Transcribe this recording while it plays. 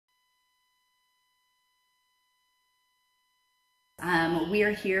We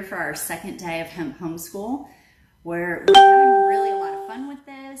are here for our second day of hemp homeschool, where we're having really a lot of fun with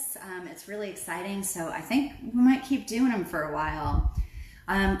this. It's really exciting, so I think we might keep doing them for a while.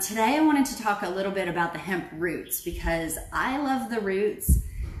 Today I wanted to talk a little bit about the hemp roots because I love the roots.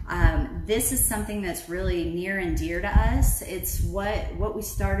 This is something that's really near and dear to us. It's what we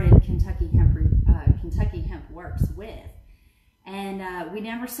started Kentucky Hemp Works with. And we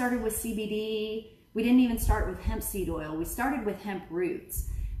never started with CBD. We didn't even start with hemp seed oil. We started with hemp roots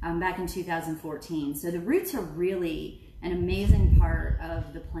back in 2014. So the roots are really an amazing part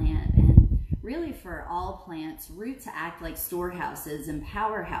of the plant. And really for all plants, roots act like storehouses and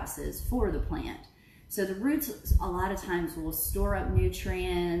powerhouses for the plant. So the roots a lot of times will store up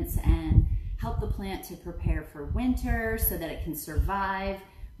nutrients and help the plant to prepare for winter so that it can survive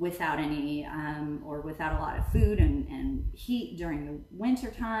without any or without a lot of food and heat during the winter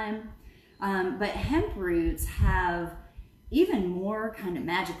time. But hemp roots have even more kind of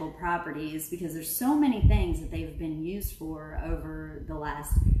magical properties because there's so many things that they've been used for over the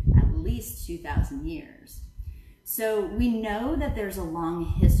last at least 2,000 years. So we know that there's a long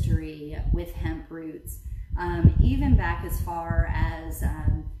history with hemp roots, even back as far as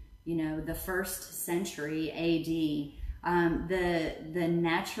you know, the 1st century AD. The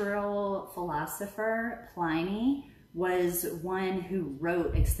natural philosopher Pliny was one who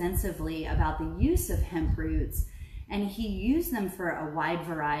wrote extensively about the use of hemp roots, and he used them for a wide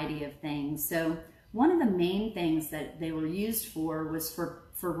variety of things. So one of the main things that they were used for was for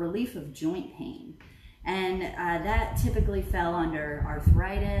relief of joint pain. And that typically fell under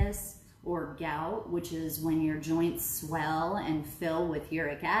arthritis or gout, which is when your joints swell and fill with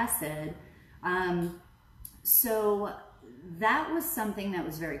uric acid. So that was something that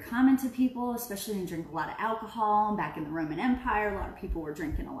was very common to people, especially when you drink a lot of alcohol. Back in the Roman Empire, a lot of people were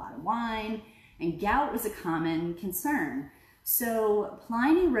drinking a lot of wine, and gout was a common concern. So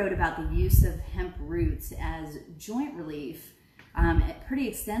Pliny wrote about the use of hemp roots as joint relief pretty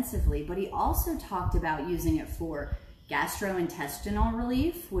extensively, but he also talked about using it for gastrointestinal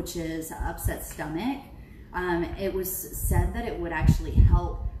relief, which is upset stomach. It was said that it would actually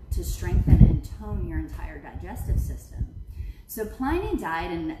help to strengthen and tone your entire digestive system. So Pliny died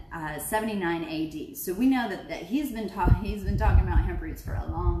in 79 AD. So we know that he's been talking about hemp roots for a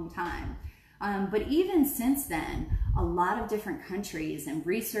long time. But even since then, a lot of different countries and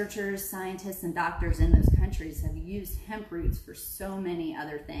researchers, scientists, and doctors in those countries have used hemp roots for so many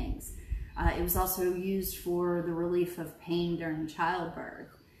other things. It was also used for the relief of pain during childbirth.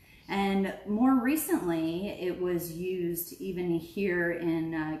 And more recently, it was used even here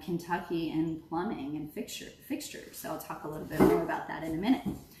in Kentucky in plumbing and fixtures. So I'll talk a little bit more about that in a minute.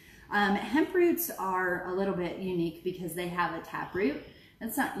 Hemp roots are a little bit unique because they have a taproot.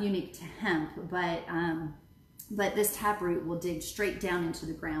 It's not unique to hemp, but this taproot will dig straight down into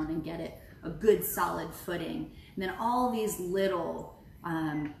the ground and get it a good solid footing. And then all these little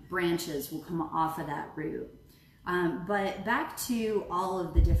branches will come off of that root. But back to all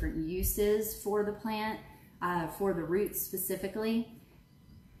of the different uses for the plant, for the roots specifically,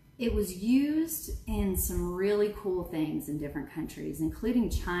 it was used in some really cool things in different countries, including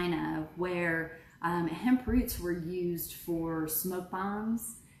China, where hemp roots were used for smoke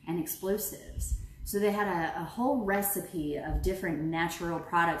bombs and explosives. So they had a whole recipe of different natural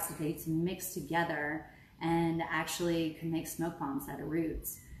products that they mixed together and actually could make smoke bombs out of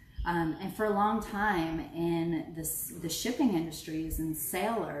roots. And for a long time in the shipping industries and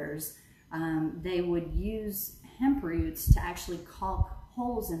sailors, they would use hemp roots to actually caulk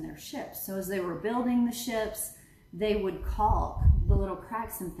holes in their ships. So as they were building the ships, they would caulk the little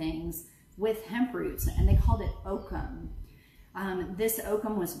cracks and things with hemp roots, and they called it oakum. This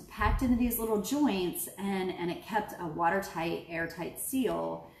oakum was packed into these little joints, and it kept a watertight, airtight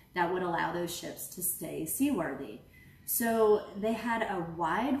seal that would allow those ships to stay seaworthy. So they had a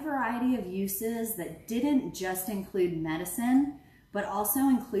wide variety of uses that didn't just include medicine, but also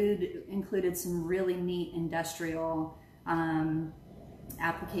included some really neat industrial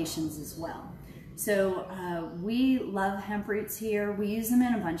applications as well. So we love hemp roots here. We use them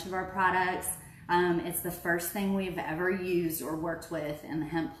in a bunch of our products. It's the first thing we've ever used or worked with in the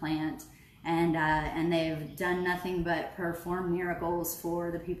hemp plant. And they've done nothing but perform miracles for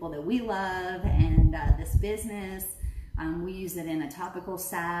the people that we love and this business. We use it in a topical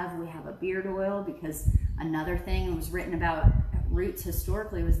salve. We have a beard oil because another thing that was written about roots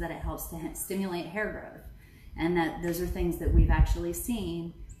historically was that it helps to stimulate hair growth. And that those are things that we've actually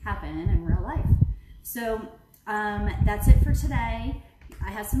seen happen in real life. So that's it for today. I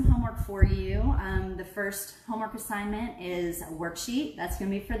have some homework for you. The first homework assignment is a worksheet. That's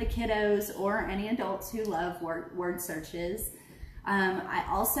going to be for the kiddos or any adults who love word searches. I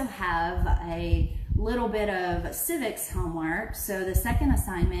also have a little bit of civics homework. So the second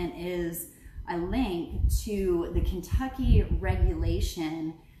assignment is a link to the Kentucky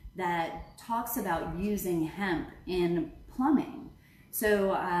regulation that talks about using hemp in plumbing.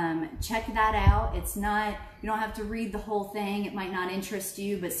 So check that out. It's not, you don't have to read the whole thing. It might not interest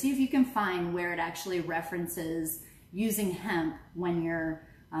you, but see if you can find where it actually references using hemp when you're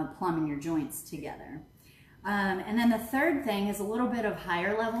plumbing your joints together. And then the third thing is a little bit of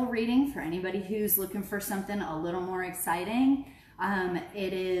higher level reading for anybody who's looking for something a little more exciting.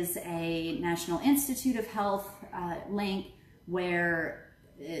 It is a National Institute of Health link where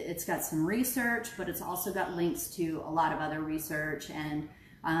it's got some research, but it's also got links to a lot of other research.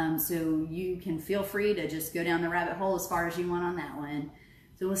 And so you can feel free to just go down the rabbit hole as far as you want on that one.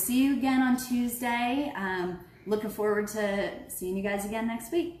 So we'll see you again on Tuesday. Looking forward to seeing you guys again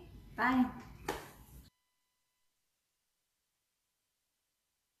next week. Bye.